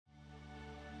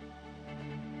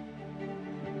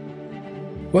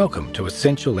Welcome to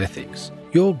Essential Ethics,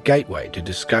 your gateway to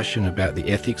discussion about the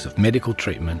ethics of medical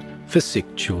treatment for sick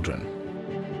children.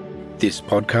 This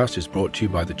podcast is brought to you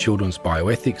by the Children's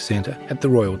Bioethics Centre at the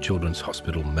Royal Children's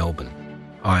Hospital, Melbourne.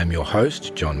 I am your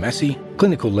host, John Massie,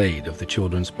 Clinical Lead of the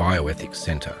Children's Bioethics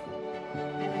Centre.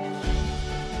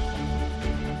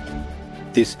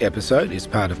 This episode is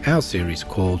part of our series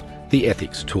called the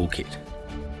Ethics Toolkit.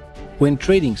 When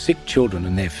treating sick children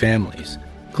and their families,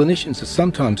 clinicians are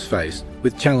sometimes faced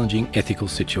with challenging ethical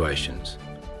situations.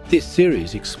 This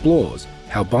series explores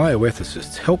how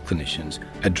bioethicists help clinicians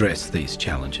address these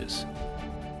challenges.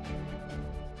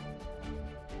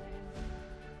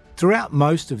 Throughout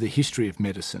most of the history of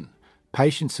medicine,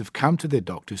 patients have come to their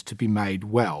doctors to be made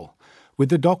well, with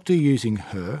the doctor using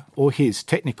her or his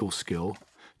technical skill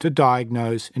to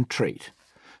diagnose and treat,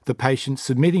 the patient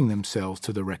submitting themselves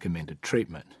to the recommended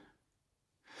treatment.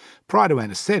 Prior to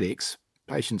anaesthetics,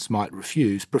 patients might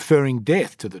refuse, preferring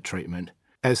death to the treatment,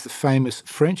 as the famous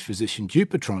French physician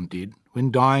Dupuytren did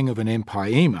when dying of an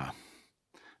empyema.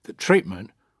 The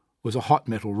treatment was a hot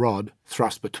metal rod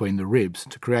thrust between the ribs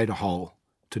to create a hole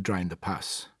to drain the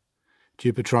pus.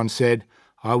 Dupuytren said,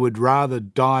 "I would rather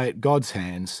die at God's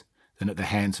hands than at the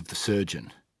hands of the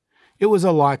surgeon." It was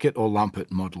a like it or lump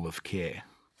it model of care.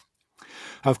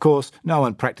 Of course, no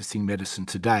one practising medicine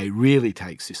today really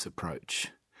takes this approach.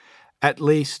 At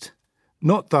least,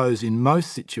 not those in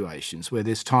most situations where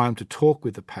there's time to talk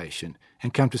with the patient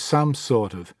and come to some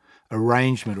sort of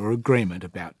arrangement or agreement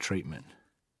about treatment.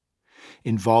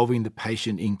 Involving the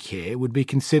patient in care would be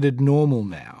considered normal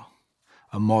now,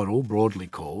 a model broadly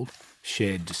called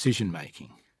shared decision-making.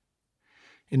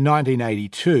 In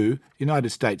 1982, the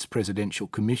United States Presidential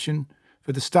Commission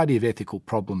for the Study of Ethical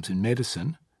Problems in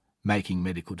Medicine, Making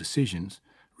Medical Decisions,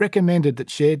 recommended that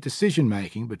shared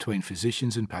decision-making between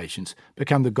physicians and patients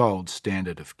become the gold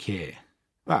standard of care.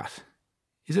 But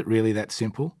is it really that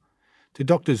simple? Do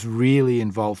doctors really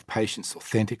involve patients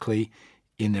authentically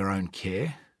in their own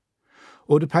care?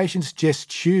 Or do patients just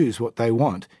choose what they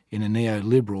want in a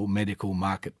neoliberal medical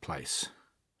marketplace?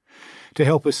 To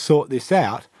help us sort this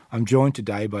out, I'm joined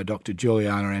today by Dr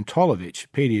Giuliana Antolovich,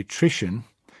 Paediatrician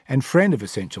and friend of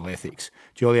Essential Ethics.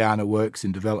 Giuliana works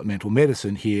in developmental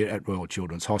medicine here at Royal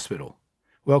Children's Hospital.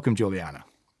 Welcome, Giuliana.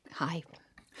 Hi.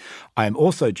 I am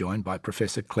also joined by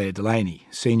Professor Clare Delany,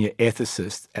 Senior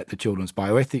Ethicist at the Children's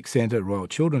Bioethics Centre, Royal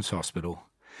Children's Hospital,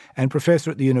 and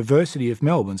Professor at the University of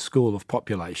Melbourne School of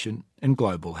Population and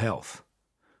Global Health.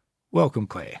 Welcome,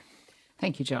 Clare.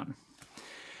 Thank you, John.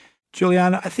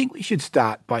 Giuliana, I think we should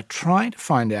start by trying to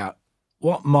find out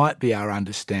what might be our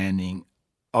understanding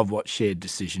of what shared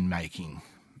decision-making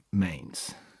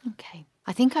means. Okay.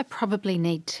 I think I probably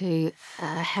need to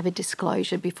have a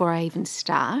disclosure before I even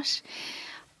start.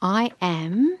 I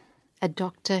am a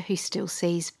doctor who still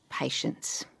sees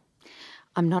patients.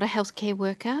 I'm not a healthcare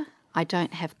worker. I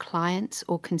don't have clients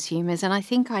or consumers, and I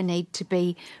think I need to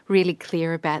be really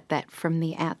clear about that from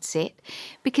the outset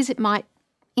because it might,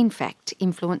 in fact,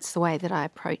 influence the way that I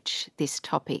approach this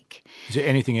topic. Is there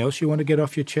anything else you want to get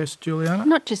off your chest, Giuliana?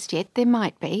 Not just yet. There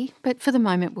might be, but for the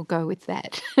moment we'll go with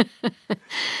that.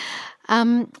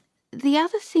 The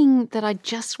other thing that I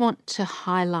just want to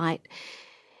highlight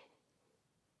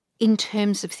in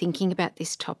terms of thinking about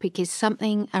this topic is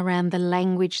something around the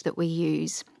language that we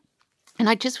use. And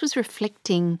I just was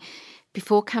reflecting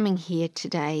before coming here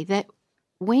today that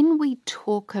when we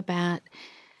talk about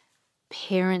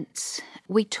parents,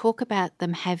 we talk about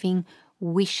them having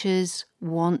wishes,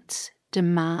 wants,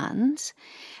 demands.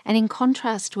 And in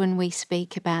contrast, when we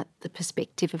speak about the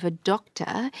perspective of a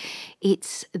doctor,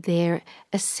 it's their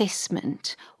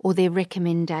assessment or their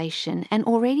recommendation. And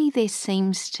already there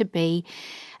seems to be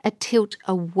a tilt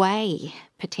away,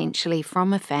 potentially,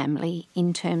 from a family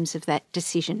in terms of that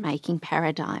decision-making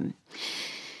paradigm.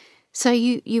 So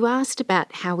you asked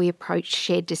about how we approach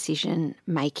shared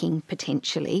decision-making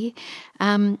potentially.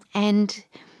 And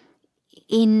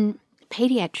in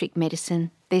paediatric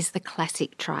medicine, there's the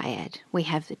classic triad. We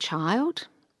have the child,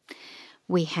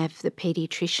 we have the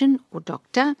paediatrician or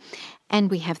doctor,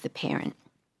 and we have the parent.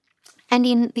 And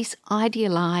in this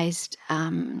idealised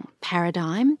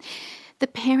paradigm, the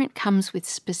parent comes with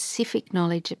specific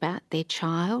knowledge about their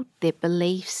child, their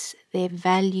beliefs, their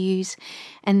values,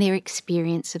 and their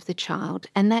experience of the child.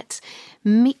 And that's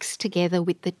mixed together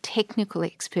with the technical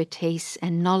expertise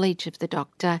and knowledge of the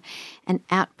doctor, and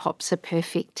out pops a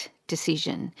perfect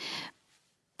decision.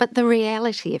 But the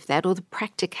reality of that, or the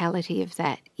practicality of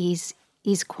that, is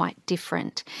quite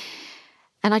different.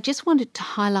 And I just wanted to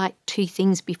highlight two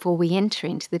things before we enter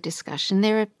into the discussion.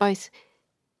 There are both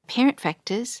parent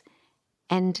factors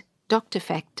and doctor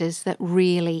factors that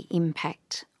really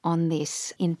impact on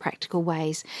this in practical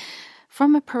ways.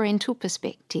 From a parental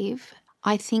perspective,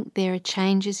 I think there are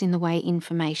changes in the way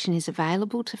information is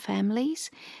available to families.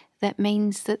 That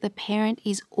means that the parent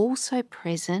is also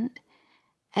present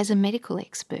as a medical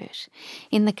expert.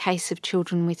 In the case of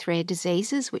children with rare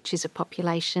diseases, which is a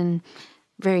population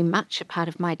very much a part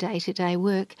of my day-to-day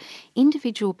work,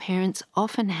 individual parents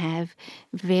often have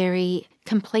very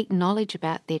complete knowledge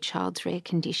about their child's rare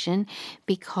condition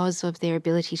because of their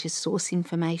ability to source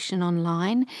information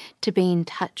online, to be in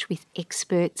touch with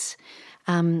experts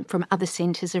from other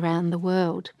centres around the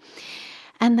world.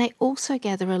 And they also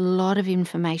gather a lot of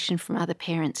information from other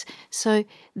parents. So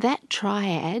that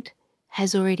triad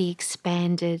has already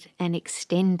expanded and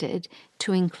extended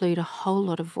to include a whole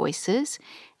lot of voices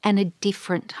and a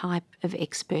different type of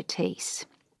expertise.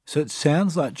 So it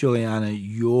sounds like, Giuliana,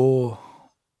 your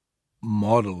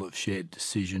model of shared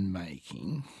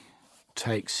decision-making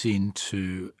takes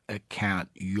into account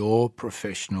your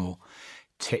professional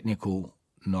technical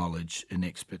knowledge and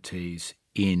expertise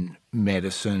in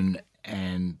medicine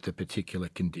and the particular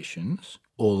conditions,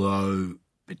 although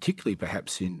particularly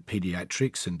perhaps in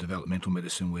paediatrics and developmental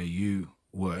medicine where you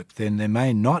work, then there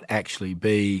may not actually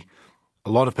be a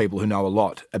lot of people who know a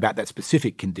lot about that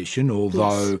specific condition,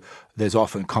 although there's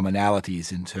often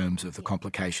commonalities in terms of the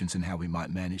complications and how we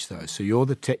might manage those. So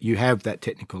you have that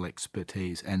technical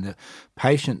expertise, and the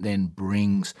patient then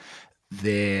brings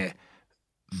their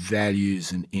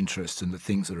values and interests and the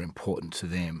things that are important to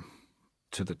them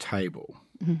to the table.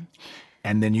 Mm-hmm.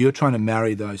 And then you're trying to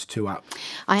marry those two up.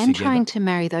 I am trying to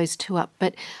marry those two up,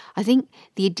 but I think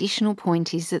the additional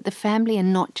point is that the family are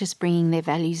not just bringing their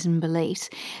values and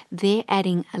beliefs, they're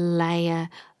adding a layer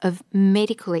of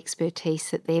medical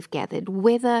expertise that they've gathered.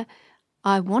 Whether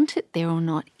I want it there or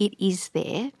not, it is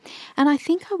there. And I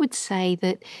think I would say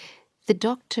that the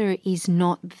doctor is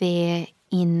not there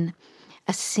in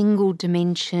a single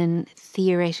dimension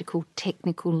theoretical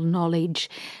technical knowledge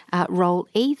role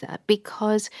either,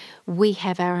 because we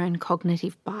have our own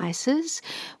cognitive biases,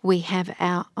 we have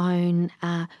our own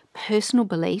personal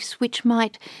beliefs which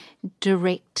might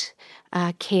direct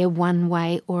care one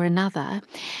way or another.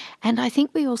 And I think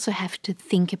we also have to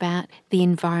think about the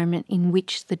environment in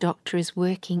which the doctor is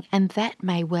working, and that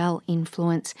may well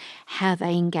influence how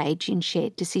they engage in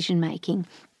shared decision making.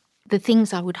 The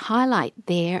things I would highlight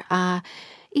there are,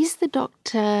 is the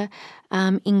doctor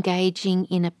engaging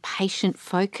in a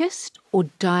patient-focused or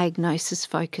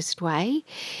diagnosis-focused way?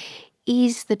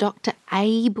 Is the doctor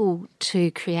able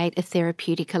to create a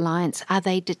therapeutic alliance? Are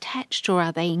they detached or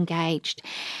are they engaged?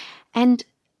 And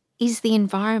is the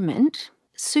environment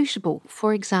suitable?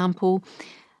 For example,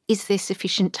 is there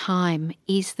sufficient time?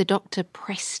 Is the doctor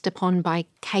pressed upon by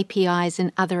KPIs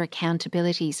and other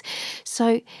accountabilities?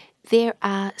 So there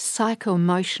are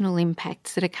psycho-emotional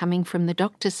impacts that are coming from the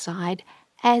doctor's side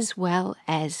as well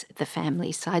as the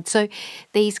family side. So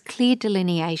these clear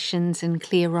delineations and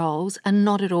clear roles are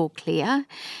not at all clear,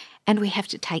 and we have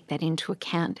to take that into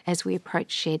account as we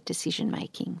approach shared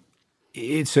decision-making.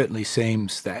 It certainly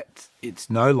seems that it's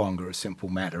no longer a simple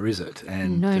matter, is it?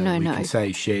 And we can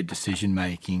say shared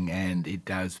decision-making, and it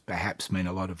does perhaps mean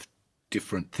a lot of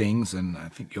different things, and I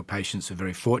think your patients are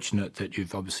very fortunate that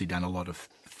you've obviously done a lot of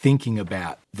thinking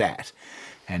about that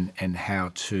and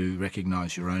how to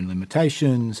recognise your own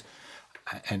limitations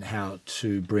and how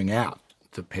to bring out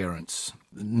the parents'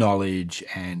 knowledge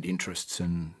and interests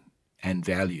and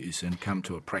values and come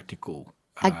to a practical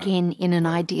again, in an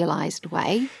idealised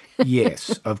way.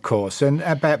 Yes, of course. And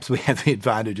perhaps we have the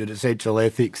advantage at Essential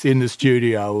Ethics in the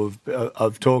studio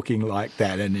of talking like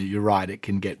that. And you're right, it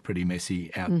can get pretty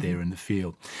messy out there in the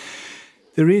field.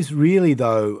 There is really,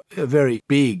 though, a very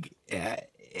big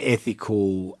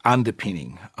ethical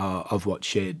underpinning of what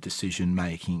shared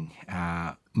decision-making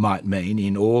might mean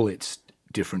in all its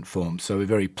different forms. So we're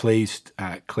very pleased,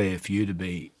 Clare, for you to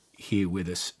be here with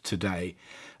us today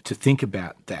to think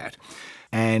about that.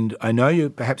 And I know you're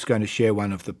perhaps going to share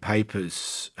one of the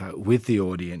papers with the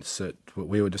audience that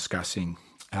we were discussing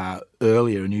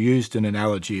earlier, and you used an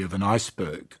analogy of an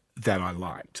iceberg that I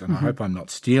liked. And I hope I'm not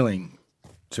stealing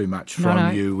too much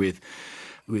from you with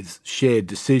shared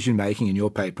decision-making. In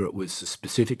your paper, it was a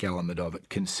specific element of it,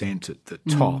 consent at the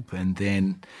top, and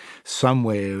then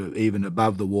somewhere even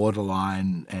above the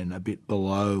waterline and a bit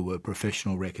below were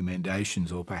professional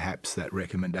recommendations, or perhaps that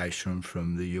recommendation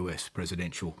from the US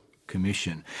Presidential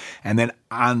Commission. And then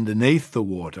underneath the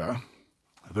water,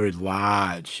 a very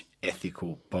large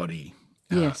ethical body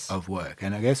of work.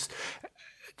 And I guess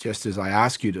just as I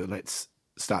ask you to, let's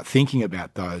start thinking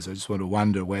about those, I just want to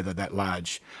wonder whether that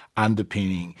large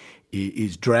underpinning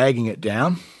is dragging it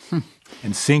down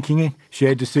and sinking it,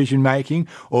 shared decision-making,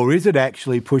 or is it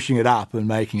actually pushing it up and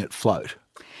making it float?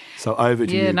 So over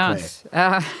to you, nice.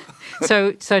 Claire.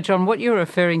 So, John, what you're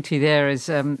referring to there is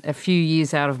a few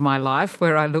years out of my life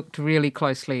where I looked really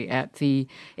closely at the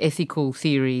ethical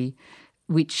theory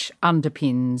which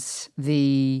underpins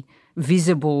the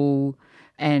visible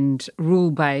and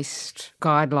rule-based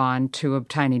guideline to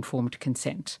obtain informed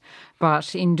consent.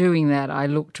 But in doing that, I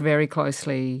looked very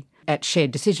closely at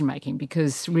shared decision-making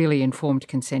because really informed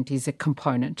consent is a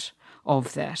component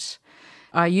of that.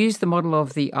 I use the model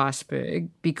of the iceberg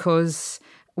because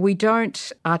we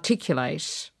don't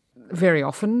articulate very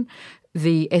often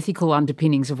the ethical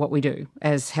underpinnings of what we do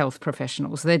as health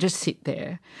professionals. They just sit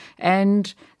there.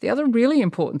 And the other really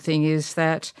important thing is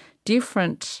that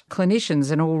different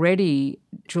clinicians, and already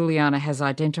Giuliana has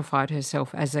identified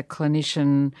herself as a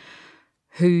clinician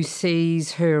who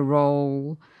sees her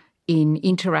role in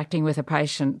interacting with a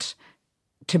patient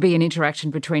to be an interaction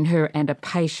between her and a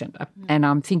patient. And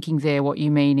I'm thinking there what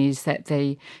you mean is that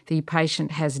the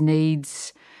patient has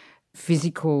needs,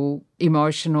 physical,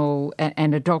 emotional,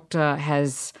 and a doctor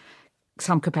has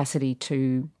some capacity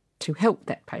to help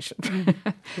that patient,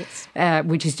 Yes.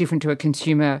 which is different to a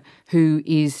consumer who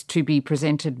is to be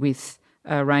presented with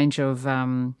a range of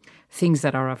things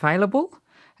that are available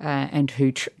and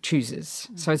who chooses.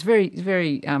 So it's very,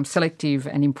 very selective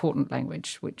and important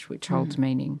language, which holds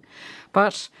meaning.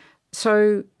 But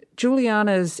so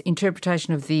Giuliana's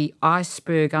interpretation of the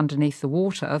iceberg underneath the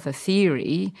water, the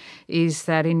theory, is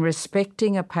that in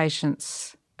respecting a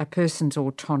person's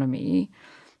autonomy,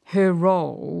 her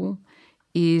role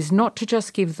is not to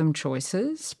just give them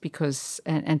choices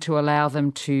and to allow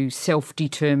them to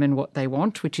self-determine what they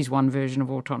want, which is one version of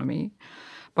autonomy,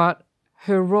 but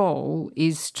her role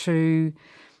is to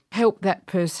help that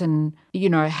person,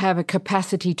 have a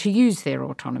capacity to use their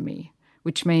autonomy,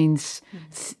 which means,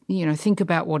 think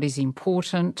about what is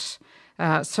important.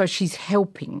 So she's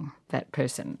helping that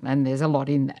person, and there's a lot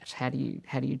in that. How do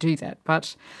you do that?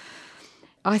 But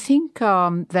I think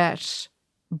that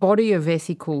body of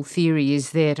ethical theory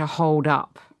is there to hold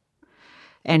up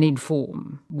and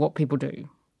inform what people do,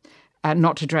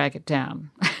 not to drag it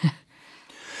down.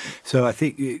 So I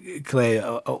think,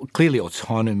 Claire, clearly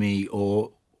autonomy,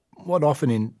 or what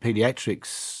often in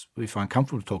paediatrics we find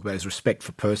comfortable to talk about, is respect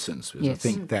for persons. Because Yes. I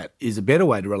think that is a better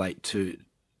way to relate to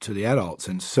the adults,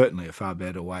 and certainly a far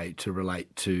better way to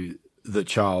relate to the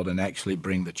child and actually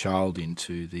bring the child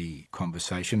into the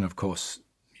conversation. Of course,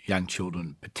 young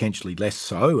children potentially less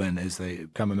so, and as they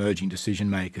become emerging decision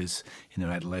makers in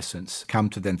their adolescence, come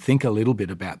to then think a little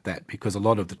bit about that, because a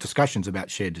lot of the discussions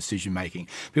about shared decision making,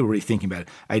 people are really thinking about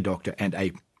a doctor and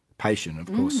a patient.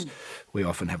 Of course, we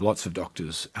often have lots of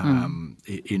doctors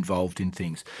involved in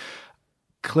things.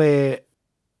 Claire,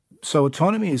 so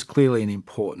autonomy is clearly an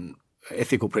important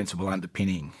ethical principle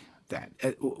underpinning that.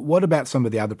 What about some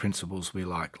of the other principles we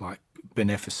like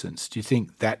beneficence? Do you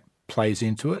think that plays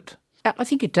into it? I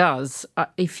think it does.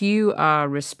 If you are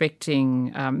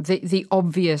respecting the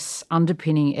obvious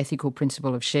underpinning ethical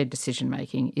principle of shared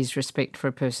decision-making is respect for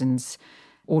a person's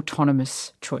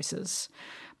autonomous choices.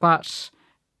 But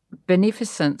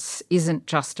beneficence isn't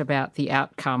just about the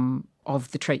outcome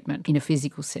of the treatment in a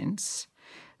physical sense.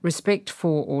 Respect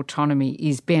for autonomy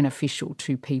is beneficial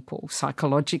to people.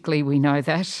 Psychologically, we know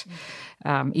that.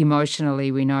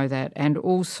 Emotionally, we know that. And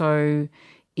also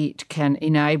it can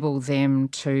enable them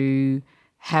to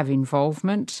have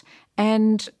involvement,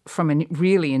 and from a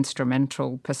really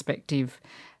instrumental perspective,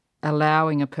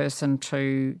 allowing a person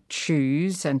to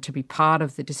choose and to be part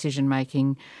of the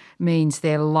decision-making means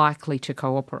they're likely to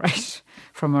cooperate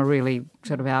from a really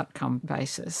sort of outcome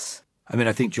basis. I mean,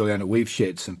 I think, Giuliana, we've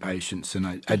shared some patients, and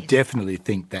I definitely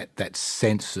think that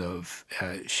sense of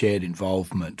shared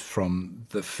involvement from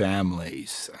the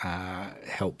families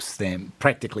helps them,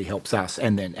 practically helps us,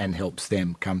 and helps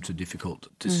them come to difficult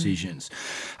decisions.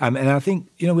 And I think,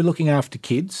 we're looking after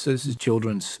kids, so this is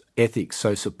children's ethics,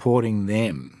 so supporting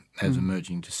them as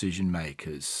emerging decision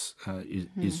makers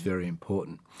is very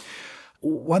important.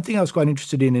 One thing I was quite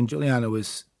interested in, and Giuliana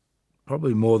was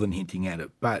probably more than hinting at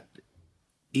it, but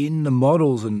in the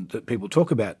models and that people talk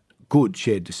about good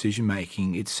shared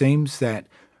decision-making, it seems that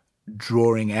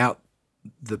drawing out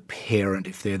the parent,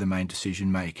 if they're the main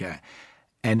decision-maker,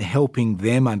 and helping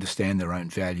them understand their own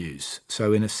values.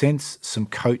 So in a sense, some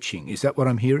coaching. Is that what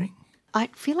I'm hearing? I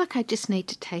feel like I just need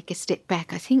to take a step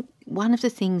back. I think one of the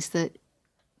things that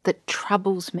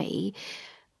troubles me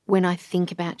when I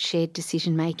think about shared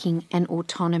decision-making and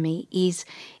autonomy is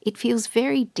it feels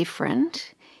very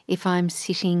different if I'm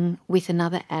sitting with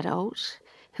another adult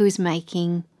who is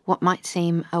making what might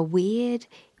seem a weird,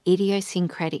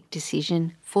 idiosyncratic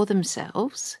decision for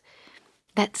themselves.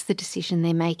 That's the decision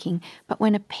they're making. But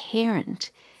when a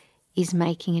parent is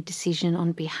making a decision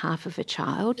on behalf of a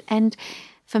child, and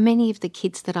for many of the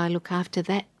kids that I look after,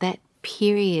 that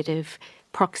period of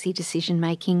proxy decision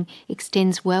making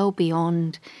extends well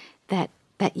beyond that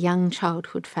young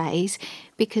childhood phase,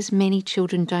 because many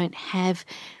children don't have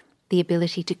the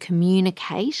ability to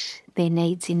communicate their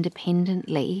needs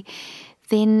independently,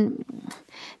 then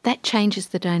that changes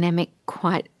the dynamic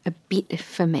quite a bit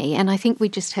for me. And I think we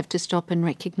just have to stop and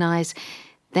recognise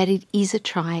that it is a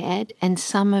triad, and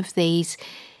some of these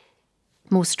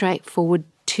more straightforward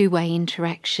two-way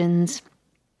interactions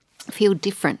feel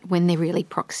different when they're really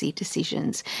proxy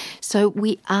decisions. So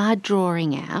we are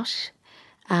drawing out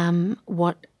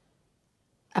what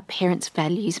a parent's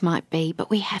values might be, but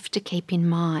we have to keep in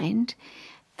mind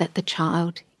that the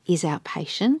child is our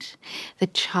patient. The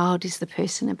child is the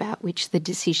person about which the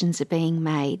decisions are being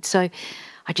made. So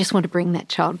I just want to bring that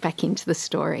child back into the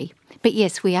story. But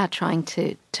yes, we are trying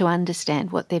to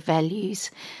understand what their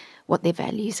values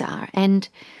are. And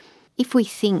if we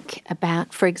think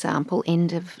about, for example,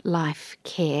 end-of-life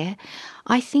care,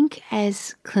 I think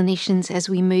as clinicians, as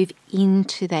we move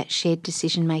into that shared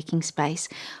decision-making space,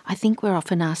 I think we're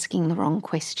often asking the wrong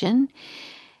question,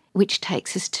 which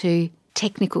takes us to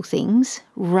technical things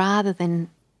rather than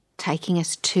taking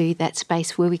us to that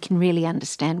space where we can really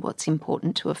understand what's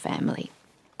important to a family.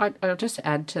 I'll just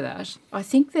add to that. I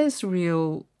think there's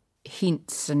real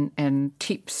hints and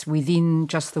tips within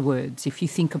just the words, if you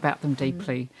think about them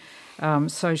deeply.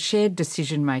 So shared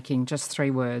decision-making, just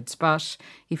 3 words. But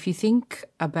if you think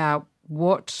about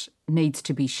what needs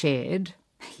to be shared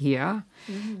here,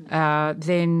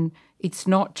 then it's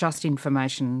not just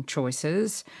information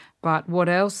choices, but what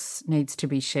else needs to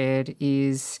be shared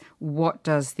is what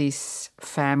does this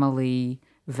family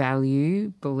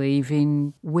value, believe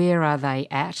in, where are they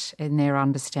at in their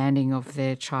understanding of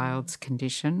their child's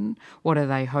condition, what are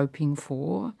they hoping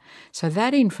for. So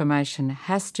that information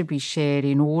has to be shared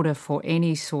in order for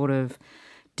any sort of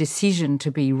decision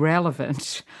to be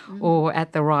relevant or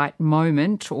at the right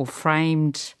moment or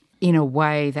framed in a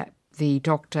way that the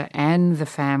doctor and the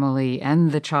family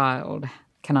and the child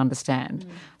can understand.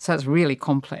 So it's really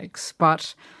complex,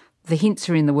 but the hints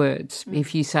are in the words.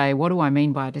 If you say, what do I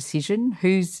mean by a decision?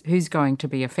 Who's going to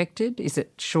be affected? Is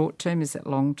it short term? Is it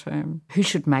long term? Who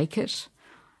should make it?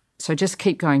 So just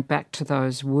keep going back to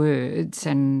those words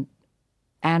and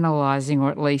analysing,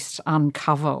 or at least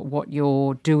uncover what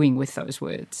you're doing with those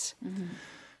words.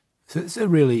 So it's a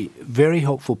really very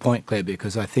helpful point, Claire,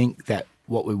 because I think that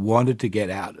what we wanted to get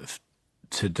out of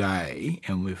today,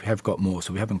 and we have got more,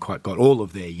 so we haven't quite got all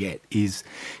of there yet, is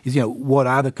what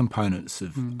are the components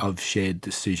of shared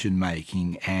decision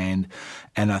making, and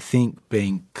I think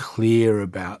being clear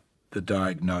about the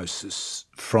diagnosis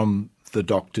from the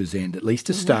doctor's end, at least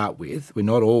to start with. We're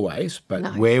not always,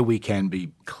 but where we can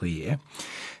be clear.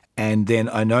 And then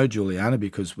I know, Giuliana,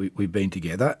 because we've been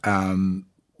together,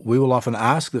 we will often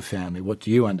ask the family, what do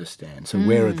you understand? So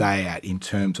where are they at in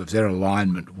terms of their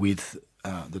alignment with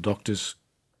the doctor's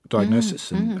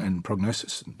diagnosis and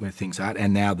prognosis, and where things are,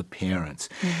 and now the parents.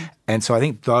 And so I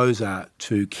think those are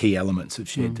 2 key elements of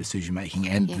shared decision-making.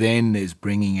 And then there's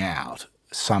bringing out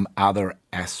some other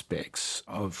aspects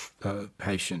of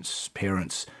patients,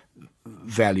 parents'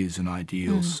 values and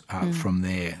ideals from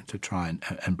there to try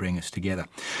and bring us together.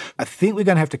 I think we're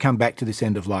going to have to come back to this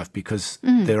end of life because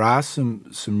there are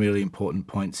some really important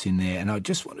points in there. And I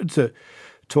just wanted to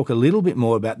talk a little bit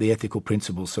more about the ethical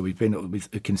principles. So we've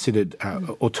considered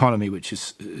autonomy, which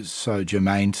is so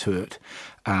germane to it,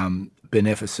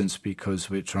 beneficence, because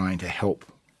we're trying to help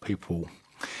people.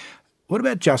 What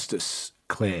about justice,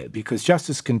 Claire? Because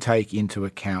justice can take into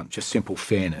account just simple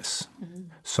fairness.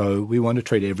 So we want to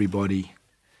treat everybody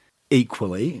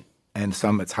equally, and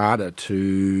some it's harder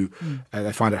to,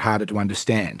 they find it harder to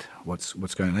understand what's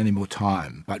going on, any more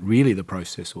time. But really the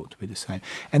process ought to be the same.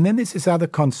 And then there's this other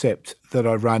concept that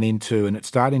I've run into, and it's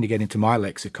starting to get into my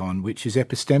lexicon, which is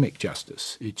epistemic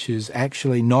justice, which is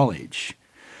actually knowledge.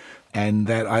 And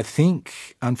that I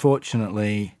think,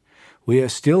 unfortunately, we are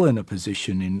still in a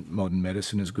position in modern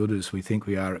medicine, as good as we think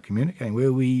we are at communicating,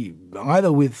 where we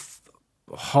either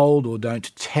withhold or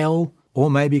don't tell or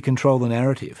maybe control the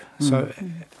narrative. So,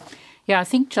 yeah, I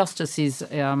think justice is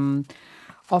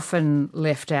often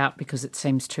left out because it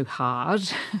seems too hard.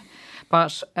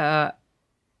 But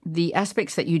the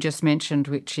aspects that you just mentioned,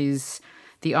 which is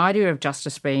the idea of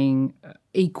justice being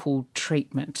equal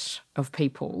treatment of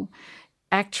people,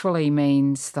 actually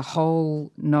means the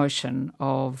whole notion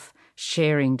of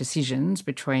sharing decisions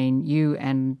between you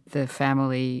and the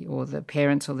family or the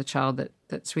parents or the child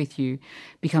that's with you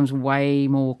becomes way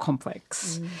more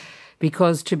complex.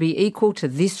 Because to be equal to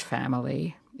this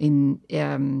family, in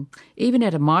even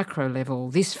at a micro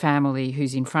level, this family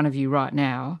who's in front of you right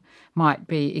now might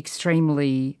be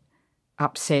extremely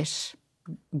upset,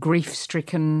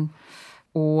 grief-stricken,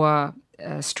 or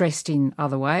stressed in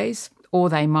other ways, or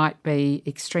they might be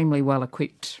extremely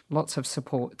well-equipped, lots of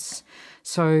supports.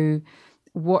 So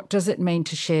what does it mean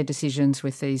to share decisions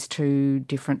with these two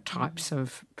different types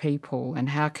of people, and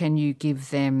how can you give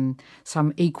them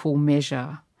some equal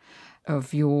measure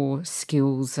of your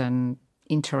skills and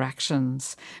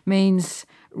interactions? Means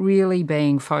really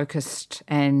being focused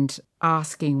and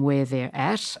asking where they're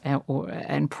at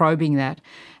and probing that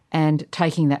and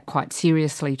taking that quite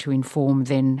seriously to inform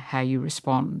then how you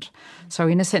respond. So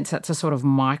in a sense, that's a sort of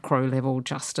micro-level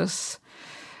justice.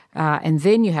 And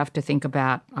then you have to think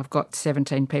about, I've got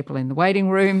 17 people in the waiting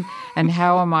room, and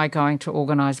how am I going to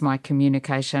organise my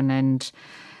communication and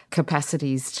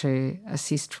capacities to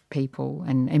assist people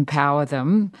and empower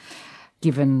them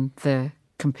given the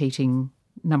competing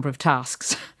number of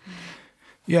tasks?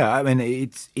 Yeah, I mean,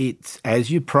 it's as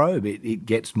you probe, it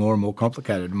gets more and more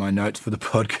complicated. My notes for the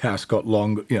podcast got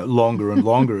longer and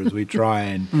longer as we try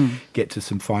and get to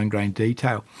some fine-grained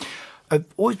detail. I've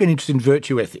always been interested in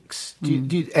virtue ethics,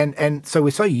 and so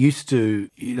we're so used to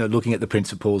looking at the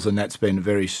principles, and that's been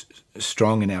very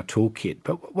strong in our toolkit.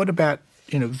 But what about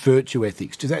virtue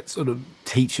ethics? Does that sort of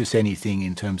teach us anything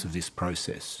in terms of this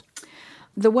process?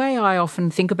 The way I often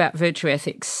think about virtue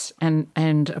ethics,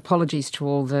 and apologies to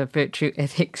all the virtue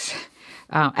ethics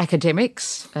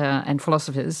academics and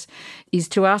philosophers, is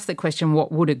to ask the question,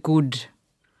 what would a good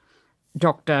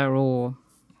doctor or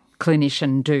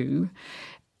clinician do?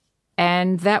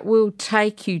 And that will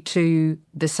take you to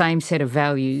the same set of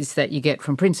values that you get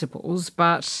from principles,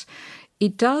 but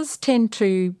it does tend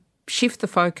to shift the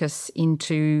focus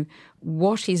into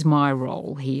what is my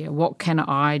role here? What can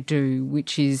I do,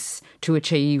 which is to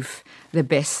achieve the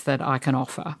best that I can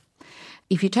offer?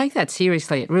 If you take that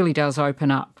seriously, it really does open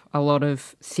up a lot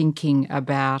of thinking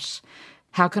about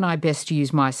how can I best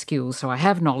use my skills? So I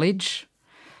have knowledge,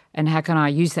 and how can I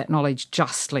use that knowledge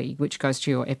justly, which goes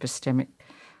to your epistemic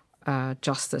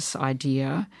justice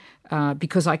idea,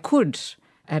 because I could,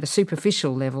 at a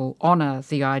superficial level, honour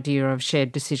the idea of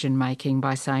shared decision-making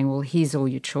by saying, well, here's all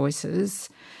your choices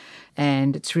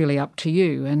and it's really up to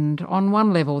you. And on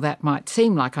one level, that might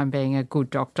seem like I'm being a good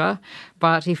doctor,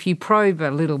 but if you probe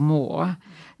a little more,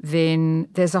 then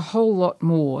there's a whole lot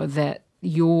more that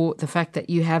the fact that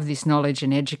you have this knowledge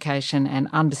and education and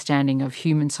understanding of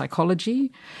human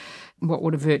psychology. What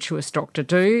would a virtuous doctor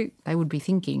do? They would be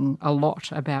thinking a lot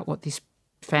about what this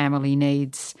family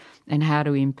needs and how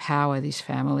to empower this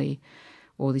family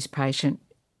or this patient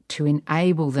to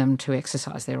enable them to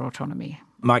exercise their autonomy.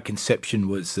 My conception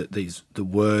was that the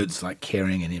words like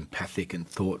caring and empathic and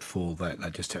thoughtful, that I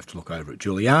just have to look over at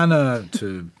Giuliana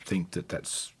to think that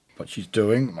that's what she's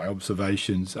doing, my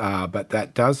observations are, but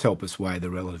that does help us weigh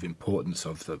the relative importance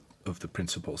of the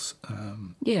principles.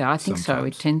 Yeah, I think sometimes. so.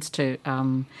 It tends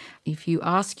to, if you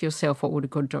ask yourself what would a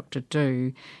good doctor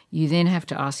do, you then have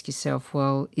to ask yourself,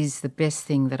 well, is the best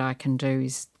thing that I can do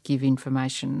is give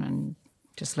information and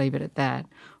just leave it at that,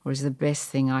 or is the best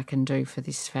thing I can do for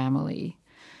this family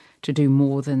to do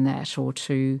more than that or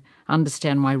to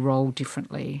understand my role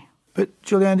differently? But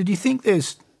Giuliana, do you think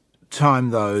there's time,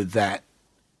 though, that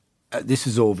this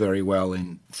is all very well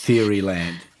in theory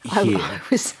land here?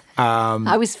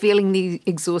 I was feeling the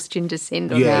exhaustion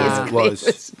descend on me as Claire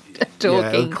was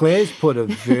talking. Yeah, Claire's put a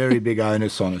very big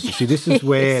onus on us. You see, this is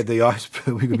where the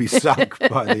iceberg, we could be sunk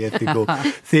by the ethical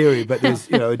theory, but there's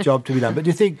a job to be done. But do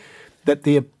you think that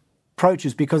the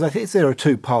approaches, because I think there are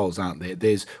two poles, aren't there?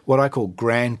 There's what I call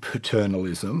grand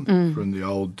paternalism from the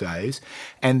old days,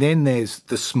 and then there's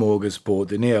the smorgasbord,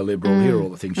 the neoliberal, here are all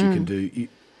the things you can do,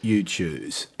 you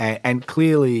choose. And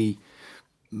clearly,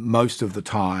 most of the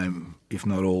time, if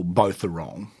not all, both are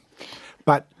wrong.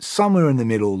 But somewhere in the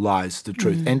middle lies the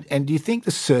truth. And do you think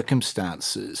the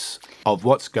circumstances of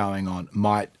what's going on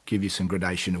might give you some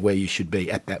gradation of where you should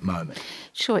be at that moment?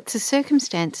 Sure, it's the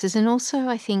circumstances. And also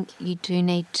I think you do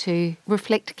need to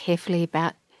reflect carefully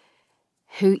about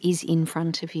who is in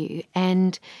front of you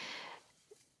and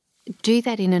do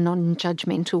that in a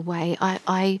non-judgmental way.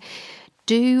 I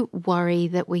do worry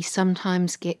that we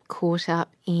sometimes get caught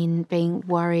up in being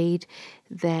worried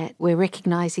that we're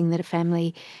recognising that a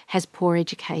family has poor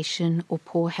education or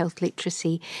poor health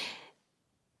literacy.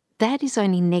 That is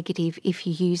only negative if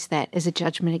you use that as a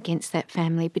judgment against that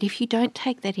family. But if you don't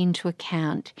take that into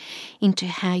account, into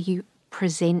how you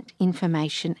present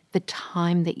information, the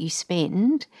time that you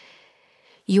spend,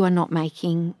 you are not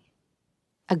making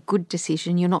a good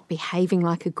decision, you're not behaving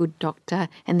like a good doctor,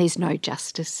 and there's no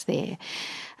justice there.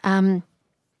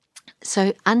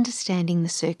 So understanding the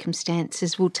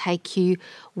circumstances will take you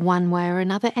one way or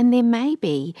another, and there may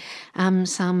be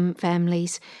some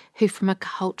families who, from a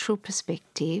cultural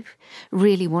perspective,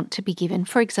 really want to be given,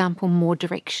 for example, more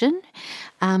direction,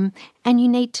 and you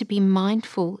need to be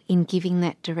mindful in giving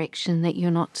that direction that you're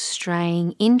not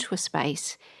straying into a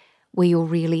space where you're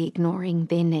really ignoring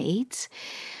their needs.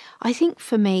 I think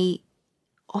for me,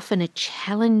 often a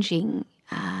challenging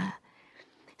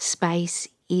space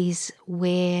is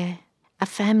where a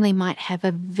family might have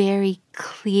a very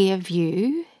clear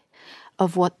view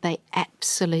of what they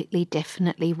absolutely,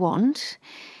 definitely want,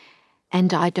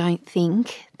 and I don't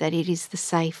think that it is the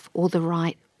safe or the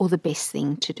right or the best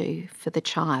thing to do for the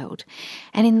child.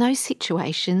 And in those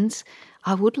situations,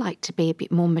 I would like to be a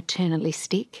bit more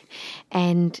maternalistic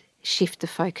and shift the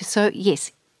focus. So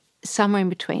yes, somewhere in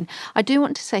between. I do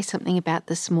want to say something about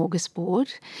the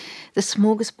smorgasbord. The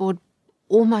smorgasbord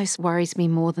almost worries me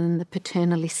more than the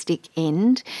paternalistic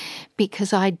end,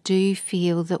 because I do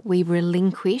feel that we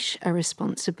relinquish a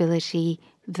responsibility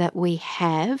that we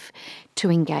have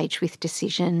to engage with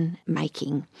decision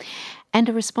making, and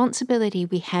a responsibility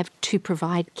we have to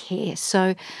provide care.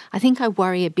 So I think I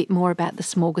worry a bit more about the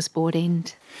smorgasbord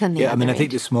end than the other I think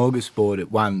end. the smorgasbord at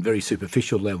one very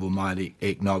superficial level might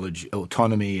acknowledge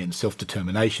autonomy and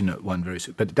self-determination at one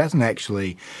but it doesn't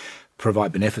actually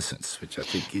provide beneficence, which I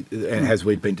think, as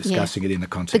we've been discussing it in the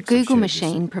context of the Google shared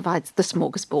machine provides the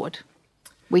smorgasbord.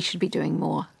 We should be doing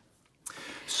more.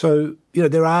 So,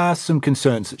 there are some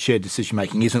concerns that shared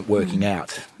decision-making isn't working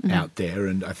out there,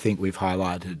 and I think we've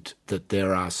highlighted that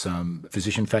there are some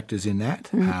physician factors in that.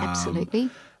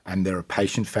 Absolutely. And there are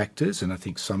patient factors, and I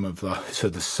think some of those are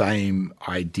the same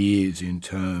ideas in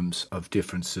terms of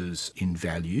differences in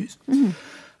values.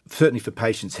 Certainly for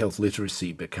patients, health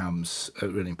literacy becomes a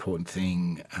really important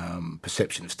thing,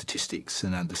 perception of statistics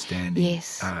and understanding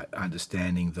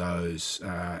those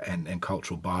and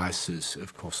cultural biases.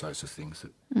 Of course, those are things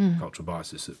that cultural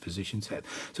biases that physicians have.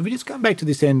 So if we just come back to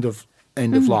this end of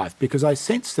life, because I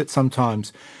sense that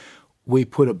sometimes we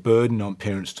put a burden on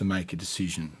parents to make a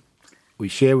decision. We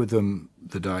share with them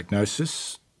the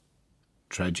diagnosis,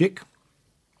 tragic,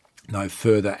 no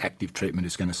further active treatment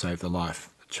is going to save the life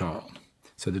of the child.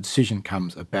 So the decision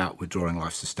comes about withdrawing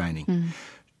life-sustaining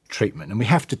treatment. And we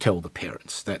have to tell the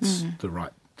parents that's the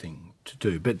right thing to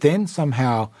do. But then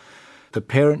somehow the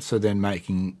parents are then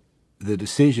making the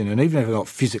decision, and even if they're not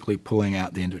physically pulling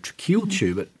out the endotracheal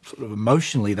tube, but sort of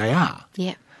emotionally they are.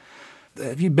 Yeah.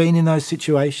 Have you been in those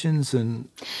situations, and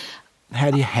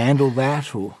how do you handle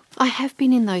that? Or I have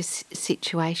been in those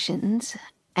situations,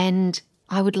 and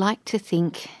I would like to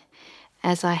think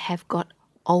as I have got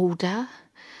older,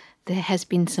 there has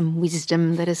been some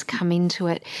wisdom that has come into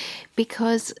it,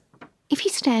 because if you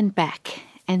stand back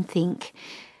and think,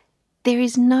 there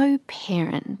is no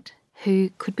parent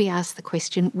who could be asked the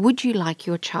question, would you like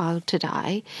your child to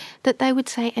die, that they would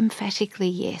say emphatically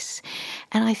yes.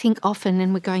 And I think often,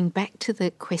 and we're going back to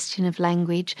the question of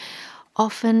language,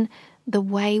 often the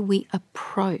way we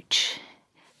approach,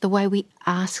 the way we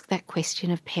ask that question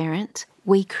of parents,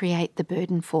 we create the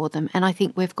burden for them. And I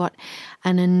think we've got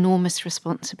an enormous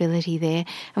responsibility there,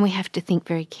 and we have to think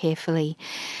very carefully.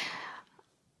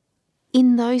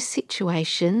 In those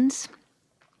situations,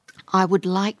 I would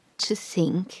like to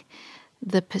think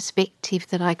the perspective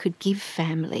that I could give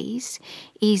families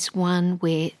is one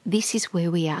where this is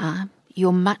where we are.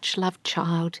 Your much-loved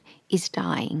child is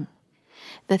dying.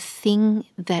 The thing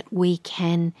that we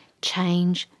can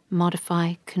change,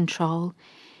 modify, control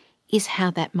is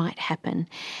how that might happen.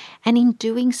 And in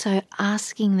doing so,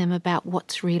 asking them about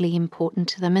what's really important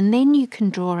to them. And then you can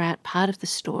draw out part of the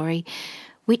story,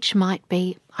 which might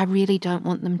be, I really don't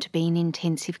want them to be in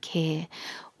intensive care,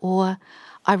 or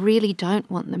I really don't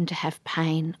want them to have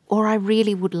pain, or I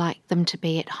really would like them to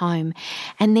be at home.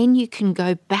 And then you can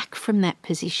go back from that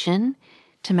position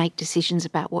to make decisions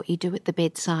about what you do at the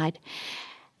bedside.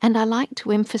 And I like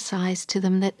to emphasise to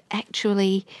them that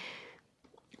actually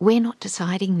we're not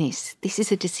deciding this. This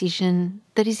is a decision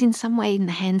that is in some way in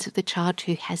the hands of the child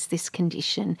who has this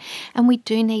condition. And we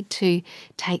do need to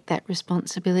take that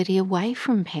responsibility away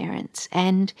from parents.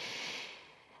 And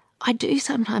I do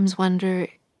sometimes wonder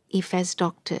if, as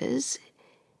doctors,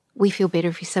 we feel better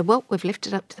if we say, well, we've left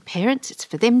it up to the parents. It's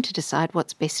for them to decide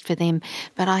what's best for them.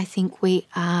 But I think we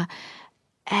are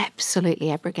absolutely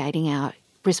abrogating our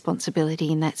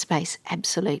responsibility in that space,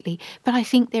 absolutely. But I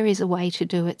think there is a way to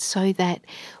do it so that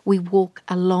we walk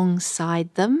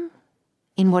alongside them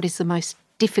in what is the most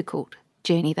difficult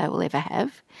journey they will ever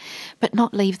have, but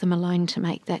not leave them alone to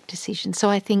make that decision. So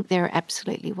I think there are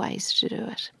absolutely ways to do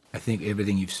it. I think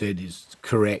everything you've said is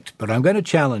correct, but I'm going to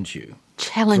challenge you.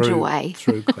 Challenge away.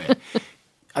 Through Clare.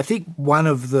 I think one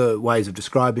of the ways of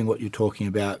describing what you're talking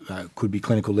about could be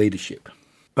clinical leadership.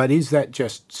 But is that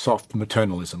just soft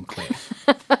maternalism, Clare?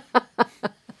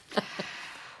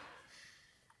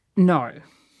 No,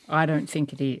 I don't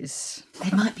think it is.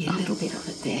 There might be a little bit of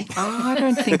it there. I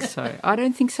don't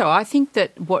think so. I think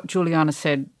that what Giuliana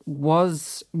said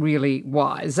was really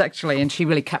wise, actually, and she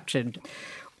really captured,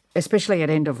 especially at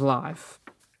end of life.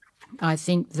 I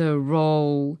think the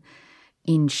role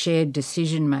in shared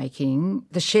decision-making,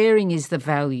 the sharing is the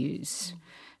values,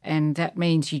 and that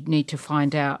means you need to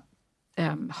find out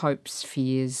hopes,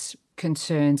 fears,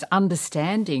 concerns,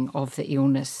 understanding of the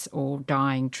illness or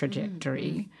dying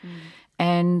trajectory.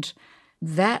 And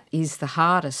that is the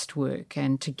hardest work,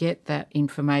 and to get that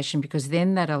information, because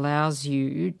then that allows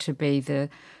you to be the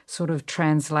sort of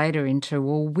translator into,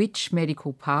 well, which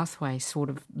medical pathway sort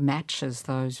of matches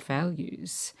those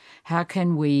values? How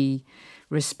can we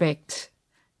respect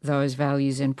those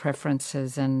values and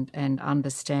preferences and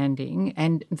understanding?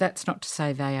 And that's not to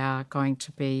say they are going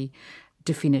to be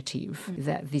definitive,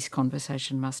 that this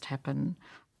conversation must happen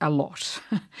a lot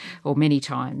or many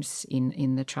times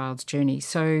in the child's journey.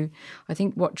 So I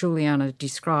think what Giuliana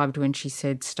described when she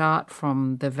said start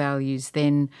from the values,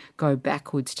 then go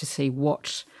backwards to see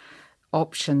what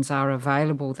options are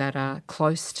available that are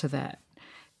close to that.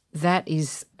 That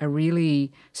is a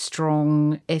really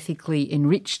strong, ethically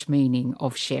enriched meaning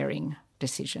of sharing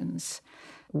decisions,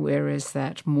 whereas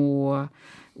that more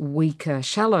weaker,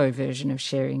 shallow version of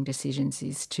sharing decisions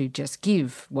is to just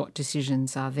give what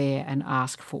decisions are there and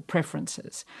ask for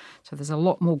preferences. So there's a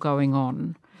lot more going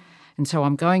on. And so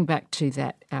I'm going back to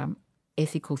that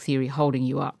ethical theory holding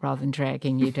you up rather than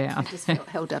dragging you down. I just felt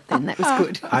held up then. That was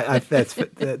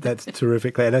good. That's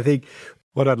terrific, Clare. And I think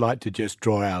what I'd like to just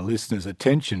draw our listeners'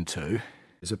 attention to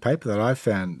is a paper that I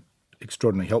found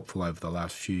extraordinarily helpful over the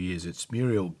last few years. It's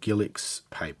Muriel Gillick's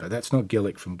paper. That's not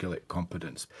Gillick from Gillick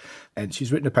Competence. And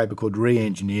she's written a paper called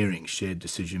Re-Engineering Shared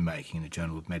Decision-Making in the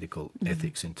Journal of Medical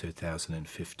Ethics in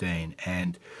 2015.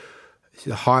 And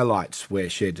it highlights where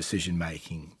shared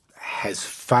decision-making has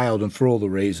failed, and for all the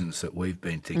reasons that we've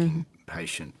been thinking,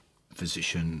 patient,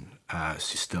 physician,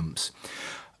 systems,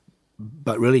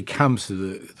 but really comes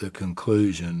to the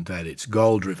conclusion that it's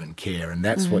goal-driven care, and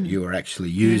that's what you were actually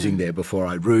using there before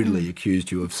I rudely accused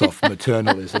you of soft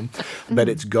maternalism, but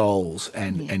it's goals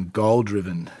and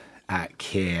goal-driven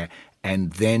care,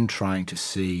 and then trying to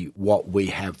see what we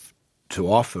have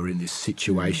to offer in this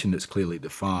situation that's clearly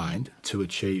defined to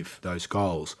achieve those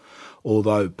goals.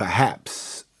 Although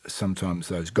perhaps sometimes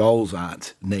those goals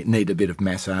need a bit of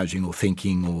massaging or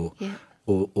thinking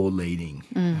or leading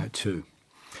too.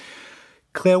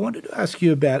 Clare, I wanted to ask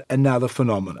you about another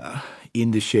phenomena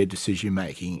in the shared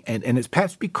decision-making, and it's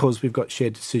perhaps because we've got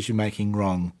shared decision-making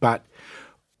wrong, but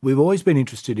we've always been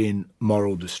interested in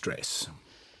moral distress.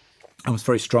 And it's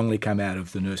very strongly come out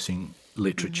of the nursing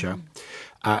literature,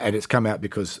 and it's come out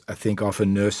because I think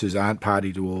often nurses aren't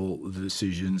party to all the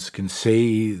decisions, can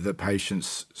see the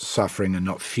patient's suffering and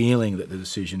not feeling that the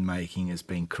decision-making has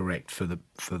been correct for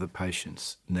the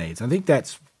patient's needs. I think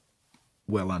that's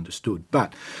well understood.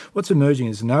 But what's emerging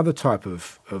is another type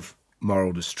of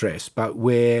moral distress, but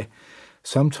where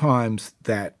sometimes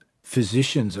that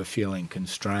physicians are feeling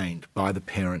constrained by the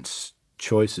parents'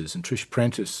 choices. And Trish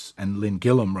Prentice and Lynn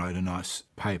Gillum wrote a nice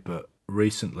paper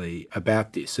recently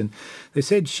about this. And they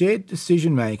said shared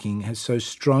decision-making has so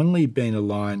strongly been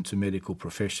aligned to medical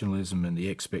professionalism and the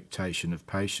expectation of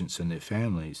patients and their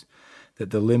families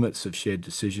that the limits of shared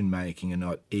decision-making are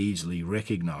not easily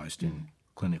recognised in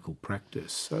clinical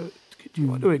practice. So do you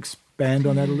want to expand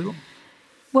on that a little?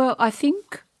 Well, I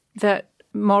think that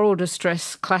moral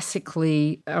distress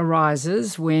classically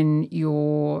arises when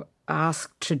you're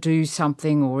asked to do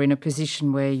something or in a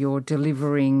position where you're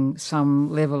delivering some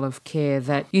level of care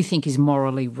that you think is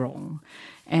morally wrong.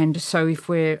 And so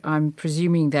I'm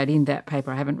presuming that in that paper,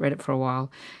 I haven't read it for a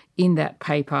while, in that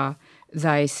paper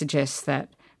they suggest that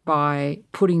by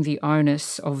putting the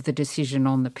onus of the decision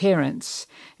on the parents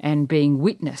and being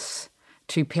witness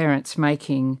to parents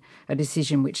making a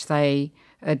decision which a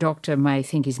doctor may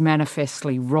think is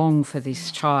manifestly wrong for this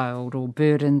child or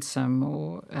burdensome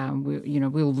or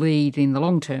will lead in the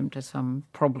long term to some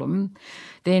problem,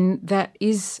 then that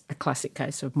is a classic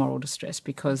case of moral distress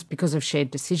because of shared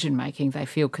decision making they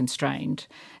feel constrained.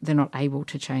 They're not able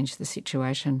to change the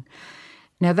situation.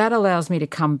 Now, that allows me to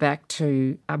come back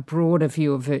to a broader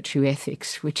view of virtue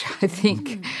ethics, which I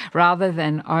think rather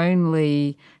than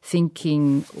only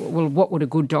thinking, well, what would a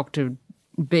good doctor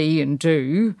be and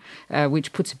do,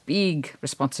 which puts a big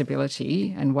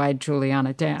responsibility and weighed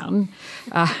Giuliana down,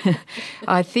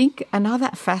 I think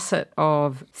another facet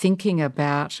of thinking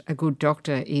about a good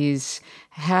doctor is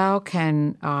how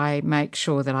can I make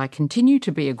sure that I continue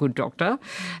to be a good doctor,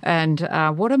 and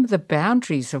what are the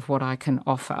boundaries of what I can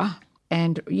offer,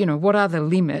 and, what are the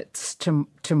limits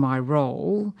to my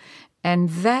role, and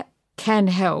that can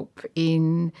help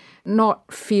in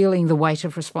not feeling the weight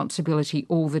of responsibility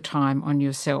all the time on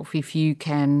yourself. If you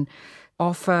can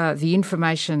offer the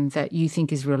information that you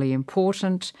think is really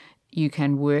important, you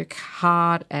can work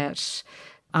hard at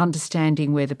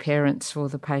understanding where the parents or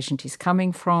the patient is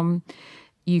coming from.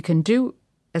 You can do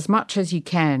as much as you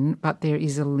can, but there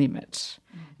is a limit,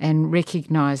 and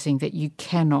recognising that you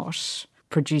cannot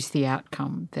produce the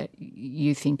outcome that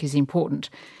you think is important.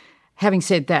 Having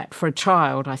said that, for a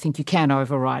child, I think you can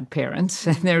override parents,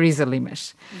 and there is a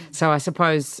limit. So I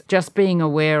suppose just being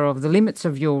aware of the limits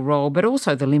of your role, but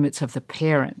also the limits of the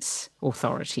parent's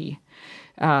authority.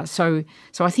 So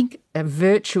I think a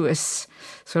virtuous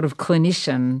sort of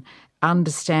clinician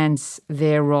understands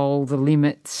their role, the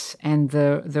limits, and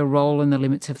the role and the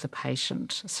limits of the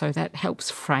patient. So that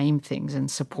helps frame things and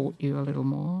support you a little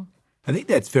more. I think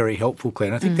that's very helpful, Claire,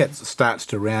 and I think that starts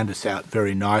to round us out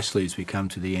very nicely as we come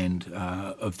to the end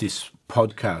of this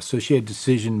podcast. So shared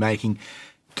decision-making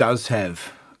does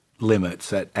have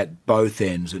limits at both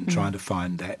ends, and trying to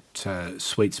find that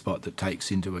sweet spot that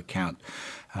takes into account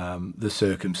the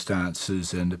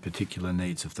circumstances and the particular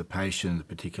needs of the patient, the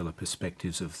particular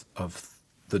perspectives of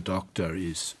the doctor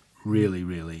is really,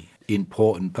 really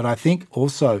important. But I think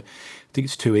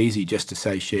it's too easy just to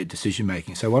say shared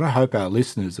decision-making. So what I hope our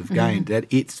listeners have gained, that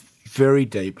it's very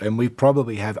deep, and we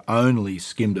probably have only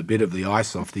skimmed a bit of the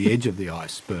ice off the edge of the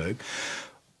iceberg.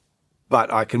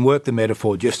 But I can work the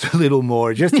metaphor just a little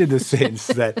more, just in the sense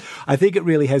that I think it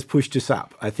really has pushed us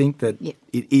up. I think that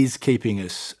it is keeping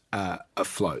us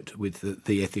afloat with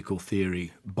the ethical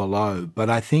theory below. But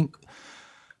I think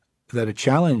that a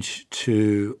challenge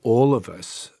to all of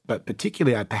us, but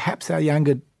particularly perhaps our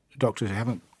younger doctors who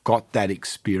haven't got that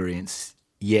experience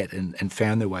yet and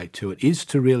found their way to it, is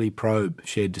to really probe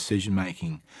shared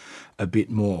decision-making a bit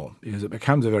more, because it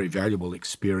becomes a very valuable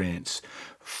experience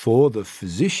for the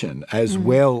physician as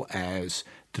well as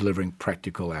delivering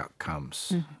practical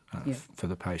outcomes for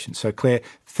the patient. So, Claire,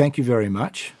 thank you very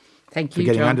much. Thank you, for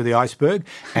getting John. under the iceberg.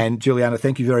 And Giuliana,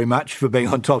 thank you very much for being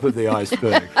on top of the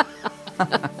iceberg.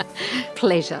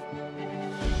 Pleasure.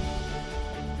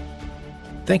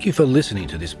 Thank you for listening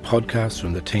to this podcast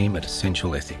from the team at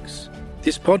Essential Ethics.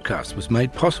 This podcast was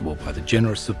made possible by the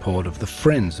generous support of the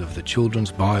Friends of the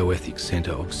Children's Bioethics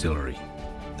Centre Auxiliary.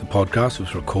 The podcast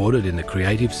was recorded in the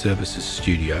Creative Services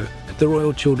Studio at the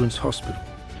Royal Children's Hospital.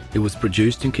 It was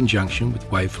produced in conjunction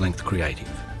with Wavelength Creative.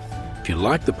 If you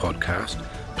like the podcast,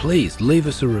 please leave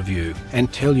us a review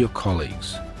and tell your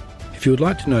colleagues. If you would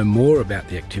like to know more about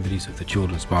the activities of the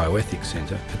Children's Bioethics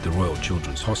Centre at the Royal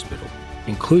Children's Hospital,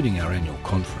 including our annual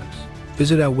conference,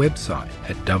 visit our website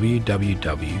at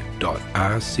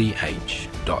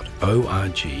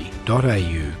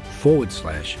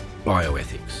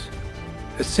www.rch.org.au/bioethics.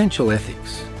 Essential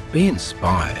Ethics. Be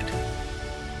inspired.